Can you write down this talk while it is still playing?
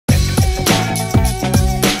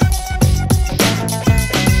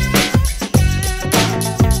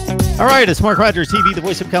All right, it's Mark Rogers TV, the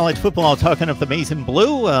voice of college football, talking of the maize and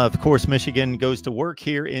blue. Of course, Michigan goes to work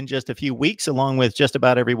here in just a few weeks, along with just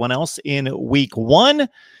about everyone else in week one.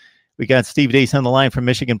 We got Steve Dace on the line from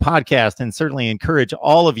Michigan Podcast, and certainly encourage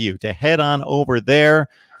all of you to head on over there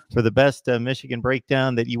for the best Michigan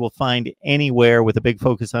breakdown that you will find anywhere, with a big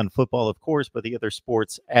focus on football, of course, but the other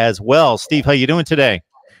sports as well. Steve, how you doing today?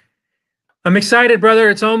 I'm excited, brother.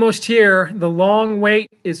 It's almost here. The long wait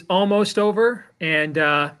is almost over,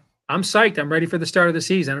 and I'm psyched. I'm ready for the start of the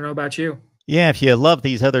season. I don't know about you. Yeah, if you love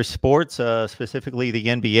these other sports, specifically the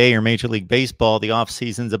NBA or Major League Baseball, the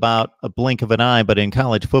offseason's about a blink of an eye, but in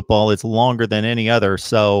college football, it's longer than any other.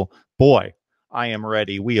 So, boy, I am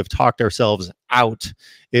ready. We have talked ourselves out.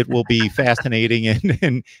 It will be fascinating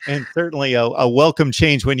and certainly a welcome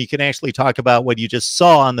change when you can actually talk about what you just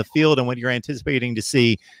saw on the field and what you're anticipating to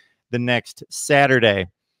see the next Saturday.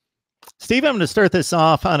 Steve, I'm going to start this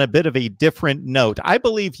off on a bit of a different note. I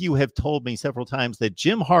believe you have told me several times that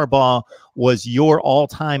Jim Harbaugh was your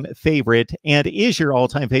all-time favorite and is your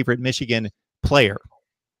all-time favorite Michigan player.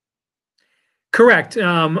 Correct.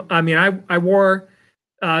 I mean, I wore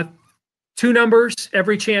two numbers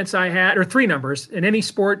every chance I had, or three numbers. In any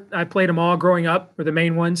sport, I played them all growing up, were the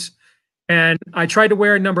main ones. And I tried to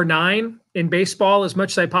wear number 9 in baseball as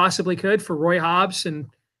much as I possibly could for Roy Hobbs and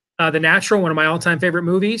The Natural, one of my all-time favorite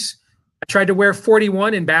movies. I tried to wear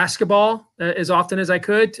 41 in basketball as often as I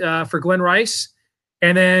could for Glenn Rice.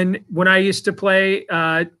 And then when I used to play,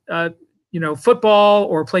 football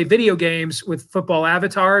or play video games with football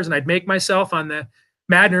avatars, and I'd make myself on the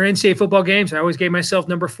Madden or NCAA football games, I always gave myself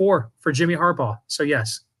number 4 for Jimmy Harbaugh. So,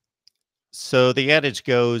 yes. So the adage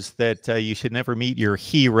goes that you should never meet your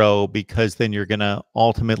hero, because then you're going to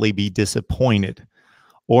ultimately be disappointed.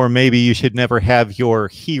 Or maybe you should never have your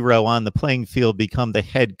hero on the playing field become the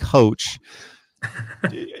head coach.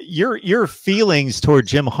 Your feelings toward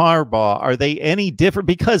Jim Harbaugh, are they any different?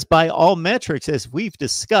 Because by all metrics, as we've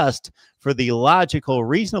discussed, for the logical,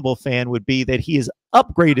 reasonable fan would be that he has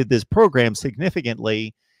upgraded this program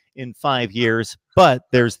significantly in 5 years, but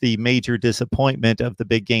there's the major disappointment of the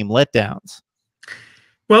big game letdowns.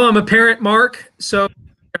 Well, I'm a parent, Mark, so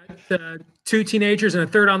I've got 2 teenagers and a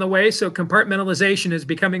third on the way, so compartmentalization is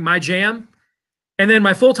becoming my jam. And then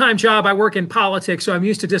my full-time job, I work in politics, so I'm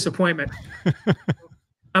used to disappointment.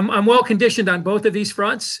 I'm well conditioned on both of these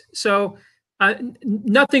fronts, so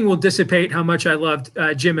nothing will dissipate how much I loved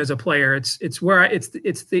Jim as a player. It's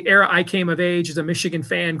the era I came of age as a Michigan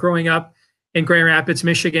fan, growing up in Grand Rapids,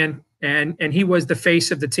 Michigan, and he was the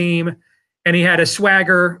face of the team, and he had a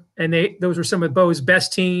swagger, and those were some of Bo's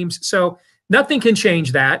best teams. So nothing can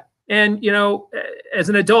change that. And, as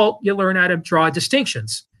an adult, you learn how to draw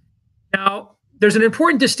distinctions. Now, there's an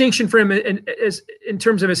important distinction for him in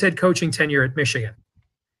terms of his head coaching tenure at Michigan.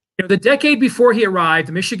 The decade before he arrived,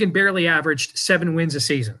 Michigan barely averaged 7 wins a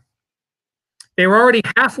season. They were already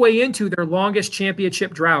halfway into their longest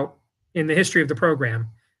championship drought in the history of the program,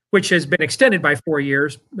 which has been extended by 4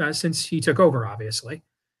 years since he took over, obviously.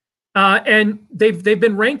 And they've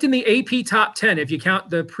been ranked in the AP top 10, if you count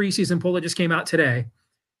the preseason poll that just came out today.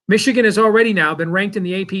 Michigan has already now been ranked in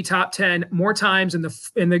the AP top 10 more times in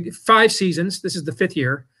the 5 seasons. This is the 5th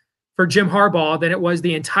year for Jim Harbaugh than it was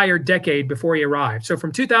the entire decade before he arrived. So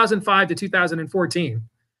from 2005 to 2014,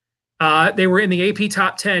 they were in the AP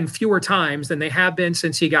top 10 fewer times than they have been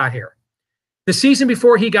since he got here. The season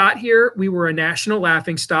before he got here, we were a national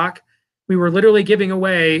laughingstock. We were literally giving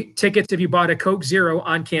away tickets if you bought a Coke Zero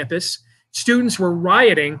on campus. Students were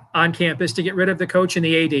rioting on campus to get rid of the coach and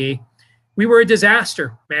the AD. We were a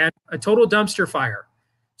disaster, man, a total dumpster fire.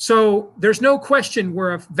 So there's no question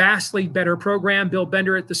we're a vastly better program. Bill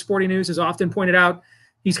Bender at the Sporting News has often pointed out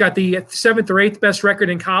he's got the 7th or 8th best record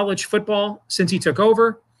in college football since he took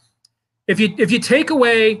over. If you take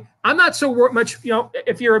away, I'm not so much,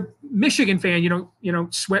 if you're a Michigan fan, you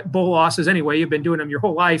don't sweat bowl losses anyway. You've been doing them your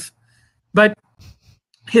whole life. But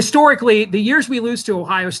historically, the years we lose to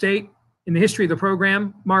Ohio State in the history of the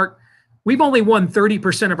program, Mark, we've only won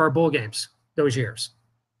 30% of our bowl games those years.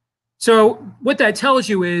 So what that tells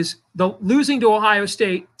you is the losing to Ohio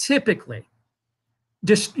State typically,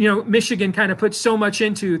 just Michigan kind of puts so much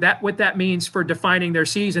into that, what that means for defining their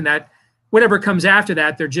season, that whatever comes after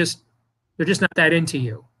that, they're just not that into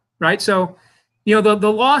you, right? So, the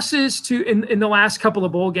losses in the last couple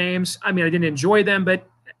of bowl games, I mean, I didn't enjoy them, but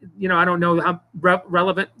I don't know how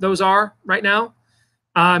relevant those are right now.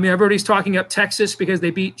 I mean, everybody's talking up Texas because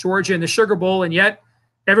they beat Georgia in the Sugar Bowl, and yet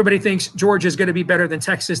everybody thinks Georgia is going to be better than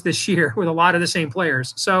Texas this year with a lot of the same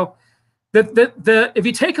players. So if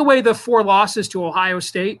you take away the 4 losses to Ohio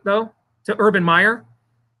State, though, to Urban Meyer,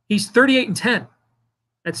 he's 38-10.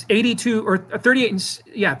 That's 82 or 38 and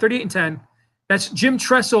yeah, 38 and 10. That's Jim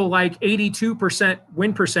Tressel, like 82%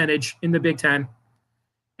 win percentage in the Big Ten.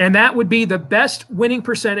 And that would be the best winning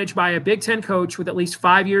percentage by a Big Ten coach with at least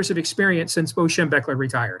 5 years of experience since Bo Schembechler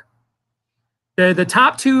retired. The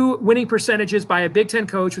top two winning percentages by a Big Ten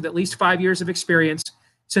coach with at least 5 years of experience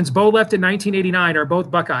since Bo left in 1989 are both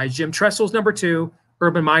Buckeyes. Jim Tressel's number 2,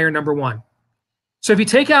 Urban Meyer number 1. So if you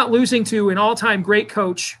take out losing to an all-time great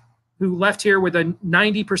coach who left here with a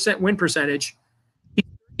 90% win percentage,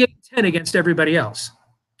 he's 38-10 against everybody else.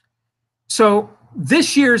 So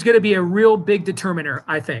this year is going to be a real big determiner,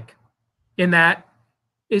 I think, in that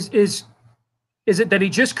is it that he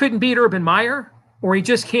just couldn't beat Urban Meyer, or he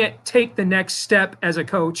just can't take the next step as a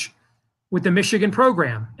coach with the Michigan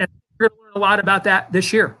program? And we're going to learn a lot about that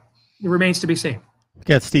this year. It remains to be seen. We've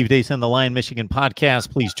got Steve Deace on the Line Michigan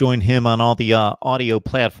podcast. Please join him on all the audio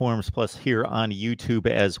platforms, plus here on YouTube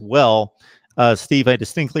as well. Steve, I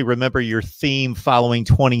distinctly remember your theme following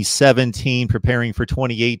 2017, preparing for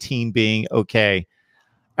 2018 being, okay,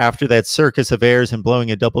 after that circus of errors and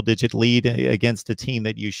blowing a double-digit lead against a team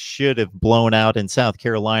that you should have blown out in South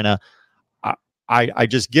Carolina, I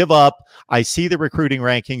just give up. I see the recruiting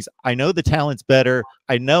rankings. I know the talent's better.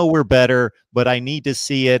 I know we're better, but I need to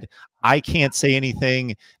see it. I can't say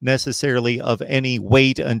anything necessarily of any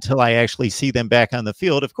weight until I actually see them back on the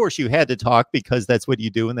field. Of course, you had to talk because that's what you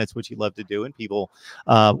do and that's what you love to do, and people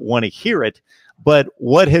want to hear it. But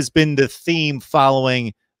what has been the theme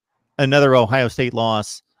following another Ohio State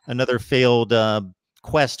loss, another failed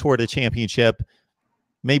quest toward a championship,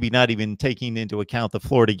 maybe not even taking into account the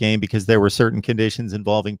Florida game because there were certain conditions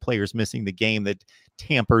involving players missing the game that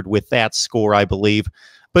tampered with that score, I believe.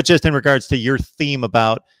 But just in regards to your theme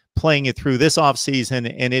about playing it through this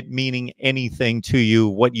offseason and it meaning anything to you,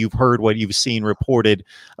 what you've heard, what you've seen reported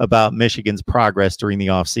about Michigan's progress during the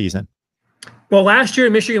offseason. Well, last year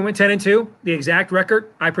Michigan went 10-2, the exact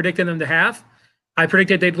record I predicted them to have. I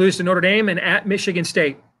predicted they'd lose to Notre Dame and at Michigan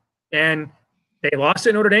State. And they lost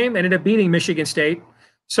at Notre Dame, ended up beating Michigan State.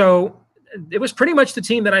 So it was pretty much the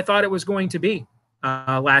team that I thought it was going to be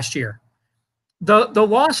last year. The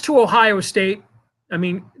loss to Ohio State, I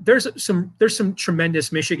mean, there's some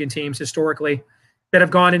tremendous Michigan teams historically that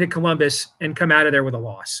have gone into Columbus and come out of there with a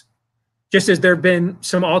loss. Just as there have been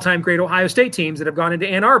some all-time great Ohio State teams that have gone into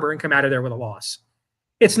Ann Arbor and come out of there with a loss.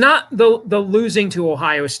 It's not the losing to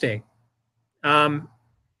Ohio State.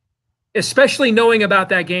 Especially knowing about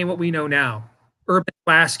that game, what we know now. Urban's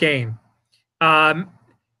last game.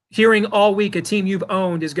 Hearing all week a team you've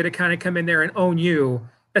owned is going to kind of come in there and own you.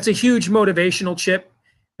 That's a huge motivational chip.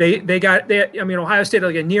 Ohio State had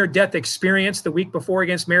like a near-death experience the week before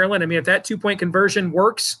against Maryland. I mean, if that 2-point conversion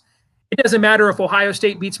works, it doesn't matter if Ohio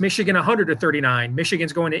State beats Michigan 100-39.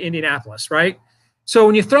 Michigan's going to Indianapolis, right? So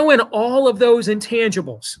when you throw in all of those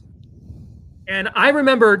intangibles, and I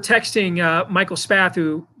remember texting Michael Spath,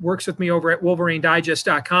 who works with me over at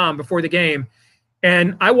WolverineDigest.com before the game,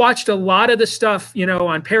 and I watched a lot of the stuff,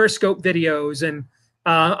 on Periscope videos and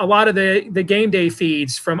a lot of the game day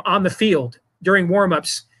feeds from on the field during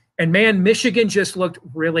warmups. And man, Michigan just looked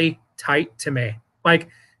really tight to me. Like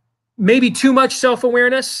maybe too much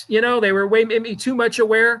self-awareness. They were maybe too much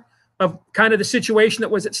aware of kind of the situation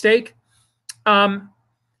that was at stake.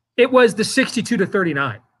 It was the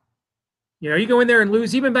 62-39. You go in there and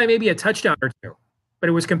lose even by maybe a touchdown or two, but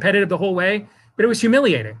it was competitive the whole way. But it was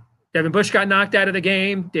humiliating. Devin Bush got knocked out of the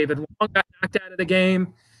game. David Long got knocked out of the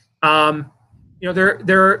game.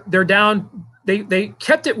 They're down. They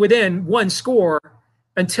kept it within one score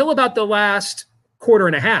until about the last quarter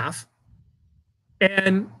and a half,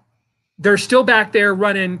 and they're still back there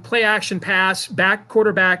running play action pass, back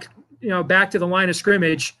quarterback, back to the line of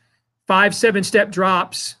scrimmage, 5-7 step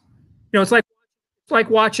drops. It's like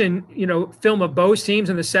watching film of Bo's teams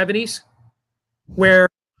in the 70s, where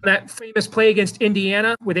that famous play against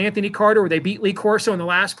Indiana with Anthony Carter, where they beat Lee Corso in the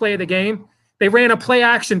last play of the game. They ran a play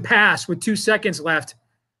action pass with 2 seconds left.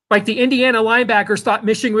 Like the Indiana linebackers thought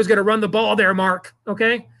Michigan was going to run the ball there, Mark.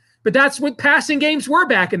 Okay. But that's what passing games were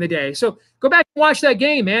back in the day. So go back and watch that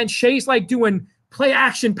game, man. Shea's like doing play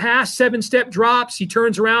action pass, 7-step drops. He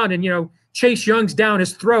turns around and, Chase Young's down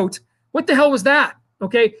his throat. What the hell was that?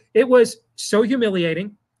 Okay. It was so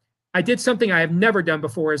humiliating. I did something I have never done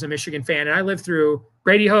before as a Michigan fan, and I lived through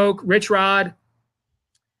Brady Hoke, Rich Rod.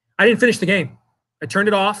 I didn't finish the game. I turned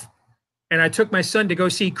it off, and I took my son to go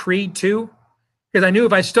see Creed 2, because I knew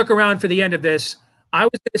if I stuck around for the end of this, I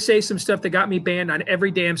was going to say some stuff that got me banned on every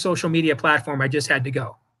damn social media platform. I just had to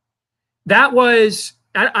go. That was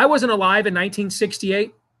 – I wasn't alive in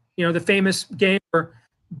 1968, the famous game where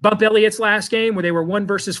Bump Elliott's last game where they were 1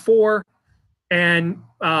 versus 4, and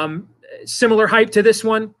similar hype to this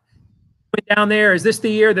one. Went down there. Is this the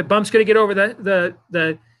year that Bump's going to get over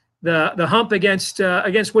the hump against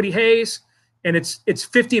Woody Hayes? And it's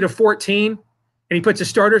 50-14, and he puts his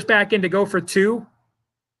starters back in to go for 2.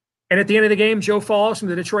 And at the end of the game, Joe Falls from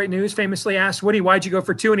the Detroit News famously asked Woody, "Why'd you go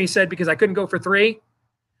for 2?" And he said, "Because I couldn't go for 3."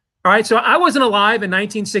 All right, so I wasn't alive in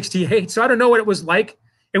 1968, so I don't know what it was like.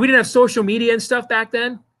 And we didn't have social media and stuff back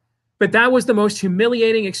then. But that was the most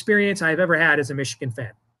humiliating experience I've ever had as a Michigan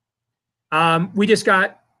fan. We just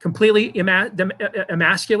got completely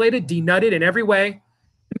emasculated, denutted in every way.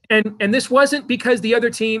 And this wasn't because the other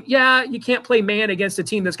team, yeah, you can't play man against a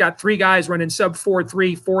team that's got 3 guys running sub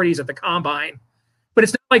 4.3 40s at the combine. But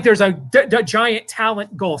it's not like there's a giant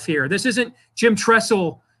talent gulf here. This isn't Jim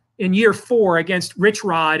Tressel in year 4 against Rich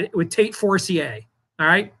Rod with Tate Forcier. All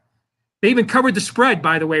right. They even covered the spread,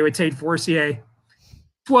 by the way, with Tate Forcier.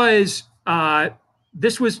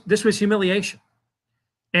 This was humiliation.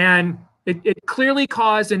 And it clearly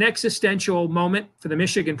caused an existential moment for the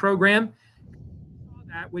Michigan program.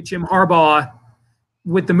 That with Jim Harbaugh,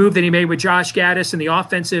 with the move that he made with Josh Gaddis and the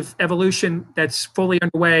offensive evolution that's fully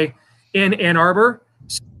underway in Ann Arbor.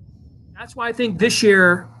 So that's why I think this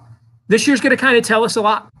year's going to kind of tell us a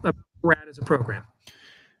lot about where we're at as a program.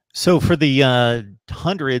 So for the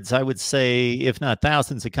hundreds, I would say, if not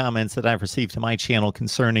thousands of comments that I've received to my channel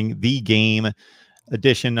concerning the game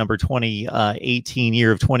edition number 2018,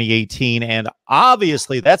 year of 2018. And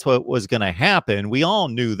obviously that's what was going to happen. We all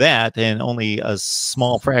knew that, and only a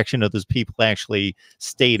small fraction of those people actually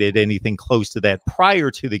stated anything close to that prior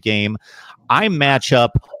to the game. I match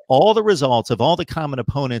up all the results of all the common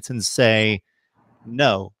opponents and say,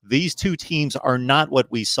 no, these two teams are not what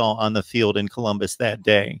we saw on the field in Columbus that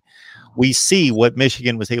day. We see what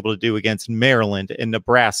Michigan was able to do against Maryland and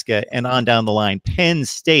Nebraska and on down the line. Penn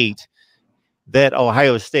State, that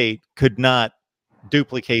Ohio State could not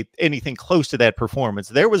duplicate anything close to that performance.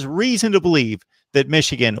 There was reason to believe that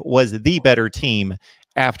Michigan was the better team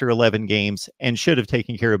after 11 games and should have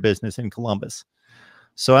taken care of business in Columbus.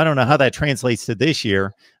 So I don't know how that translates to this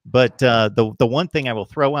year, but the one thing I will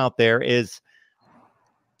throw out there is,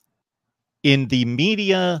 in the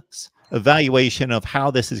media's evaluation of how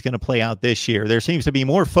this is going to play out this year, there seems to be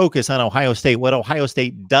more focus on Ohio State. What Ohio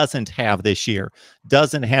State doesn't have this year,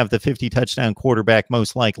 doesn't have the 50 touchdown quarterback,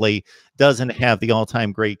 most likely doesn't have the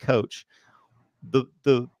all-time great coach.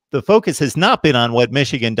 The focus has not been on what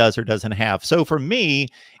Michigan does or doesn't have. So for me,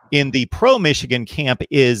 in the pro Michigan camp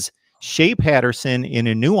is Shea Patterson in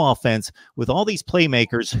a new offense with all these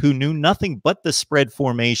playmakers who knew nothing but the spread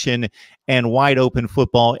formation and wide open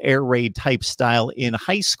football, air raid type style in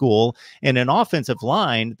high school, and an offensive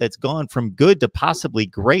line that's gone from good to possibly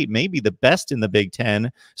great, maybe the best in the Big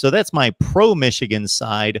Ten. So that's my pro Michigan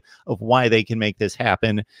side of why they can make this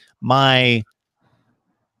happen. My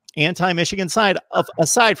anti-Michigan side,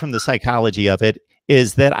 aside from the psychology of it,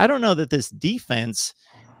 is that I don't know that this defense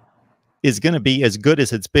is going to be as good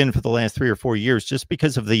as it's been for the last 3 or 4 years, just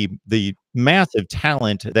because of the massive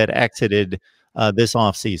talent that exited this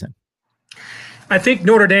offseason. I think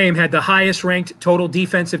Notre Dame had the highest ranked total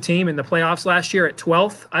defensive team in the playoffs last year at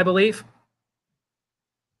 12th, I believe.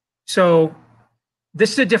 So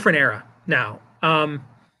this is a different era now.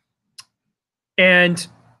 And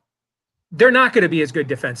they're not going to be as good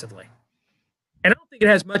defensively. And I don't think it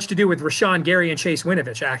has much to do with Rashawn Gary and Chase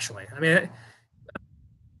Winovich, actually. I mean,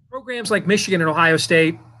 programs like Michigan and Ohio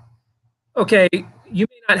State, okay, you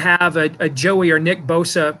may not have a Joey or Nick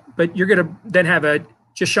Bosa, but you're going to then have a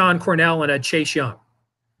Jashawn Cornell and a Chase Young.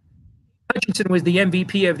 Hutchinson was the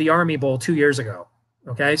MVP of the Army Bowl 2 years ago.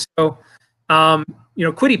 Okay, so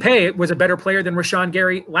Kwity Paye was a better player than Rashawn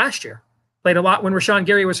Gary last year. Played a lot when Rashawn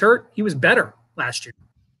Gary was hurt. He was better last year.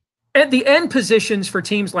 At the end positions for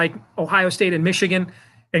teams like Ohio State and Michigan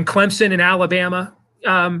and Clemson and Alabama,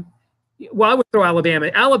 well, I would throw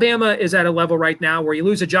Alabama. Alabama is at a level right now where you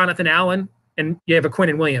lose a Jonathan Allen and you have a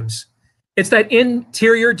Quinnen Williams. It's that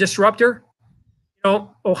interior disruptor.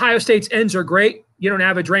 Ohio State's ends are great. You don't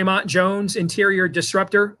have a Draymond Jones interior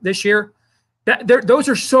disruptor this year. Those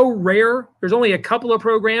are so rare. There's only a couple of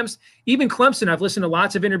programs. Even Clemson, I've listened to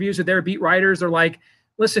lots of interviews with their beat writers. They're like,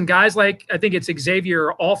 listen, guys like, I think it's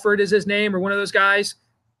Xavier Alford is his name, or one of those guys.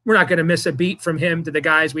 We're not going to miss a beat from him to the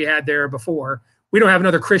guys we had there before. We don't have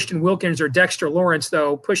another Christian Wilkins or Dexter Lawrence,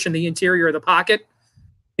 though, pushing the interior of the pocket.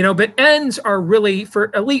 But ends are really,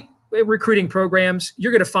 for elite recruiting programs,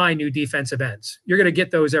 you're going to find new defensive ends. You're going to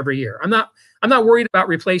get those every year. I'm not worried about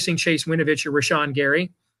replacing Chase Winovich or Rashawn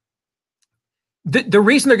Gary. The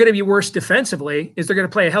reason they're going to be worse defensively is they're going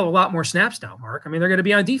to play a hell of a lot more snaps now, Mark. I mean, they're going to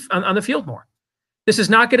be on the field more. This is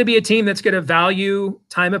not going to be a team that's going to value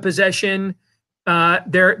time of possession,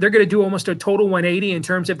 they're going to do almost a total 180 in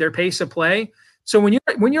terms of their pace of play. So when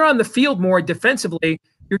you're on the field more defensively,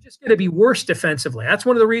 you're just going to be worse defensively. That's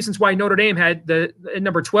one of the reasons why Notre Dame had the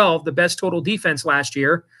number 12, the best total defense last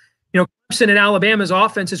year. Clemson and Alabama's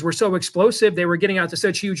offenses were so explosive. They were getting out to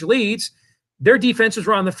such huge leads. Their defenses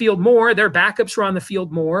were on the field more. Their backups were on the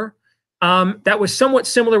field more. That was somewhat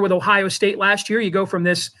similar with Ohio State last year. You go from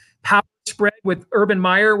this power spread with Urban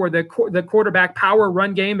Meyer, where the quarterback power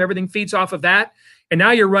run game, everything feeds off of that. And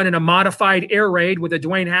now you're running a modified air raid with a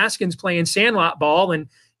Dwayne Haskins playing sandlot ball, and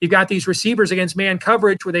you've got these receivers against man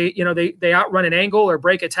coverage where they outrun an angle or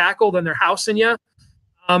break a tackle, then they're housing you.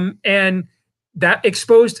 And that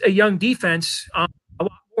exposed a young defense a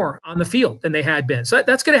lot more on the field than they had been. So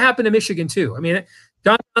that's going to happen to Michigan too. I mean,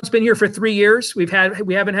 Don's been here for 3 years. We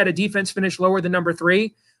haven't had a defense finish lower than number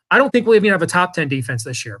 3. I don't think we'll even have a top 10 defense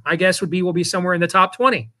this year. My guess would be we'll be somewhere in the top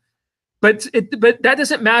 20. But that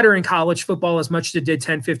doesn't matter in college football as much as it did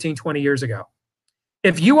 10, 15, 20 years ago.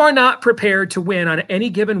 If you are not prepared to win on any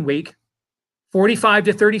given week,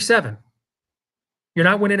 45-37, you're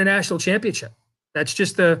not winning a national championship. That's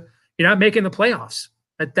just you're not making the playoffs.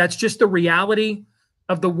 That's just the reality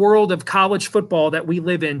of the world of college football that we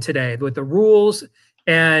live in today, with the rules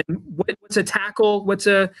and what's a tackle, what's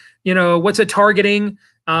a targeting,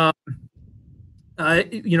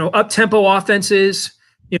 up-tempo offenses,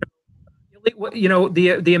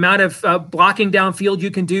 the amount of blocking downfield you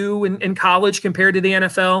can do in college compared to the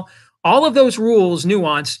NFL. All of those rules,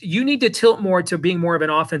 nuance, you need to tilt more to being more of an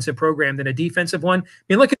offensive program than a defensive one. I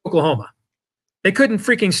mean, look at Oklahoma. They couldn't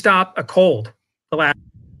freaking stop a cold.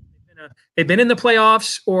 They've been in the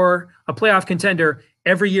playoffs or a playoff contender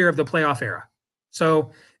every year of the playoff era.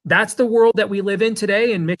 So that's the world that we live in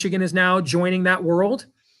today, and Michigan is now joining that world.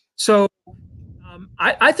 So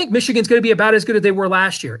I think Michigan's going to be about as good as they were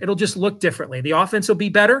last year. It'll just look differently. The offense will be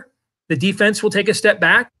better. The defense will take a step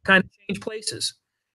back, kind of change places.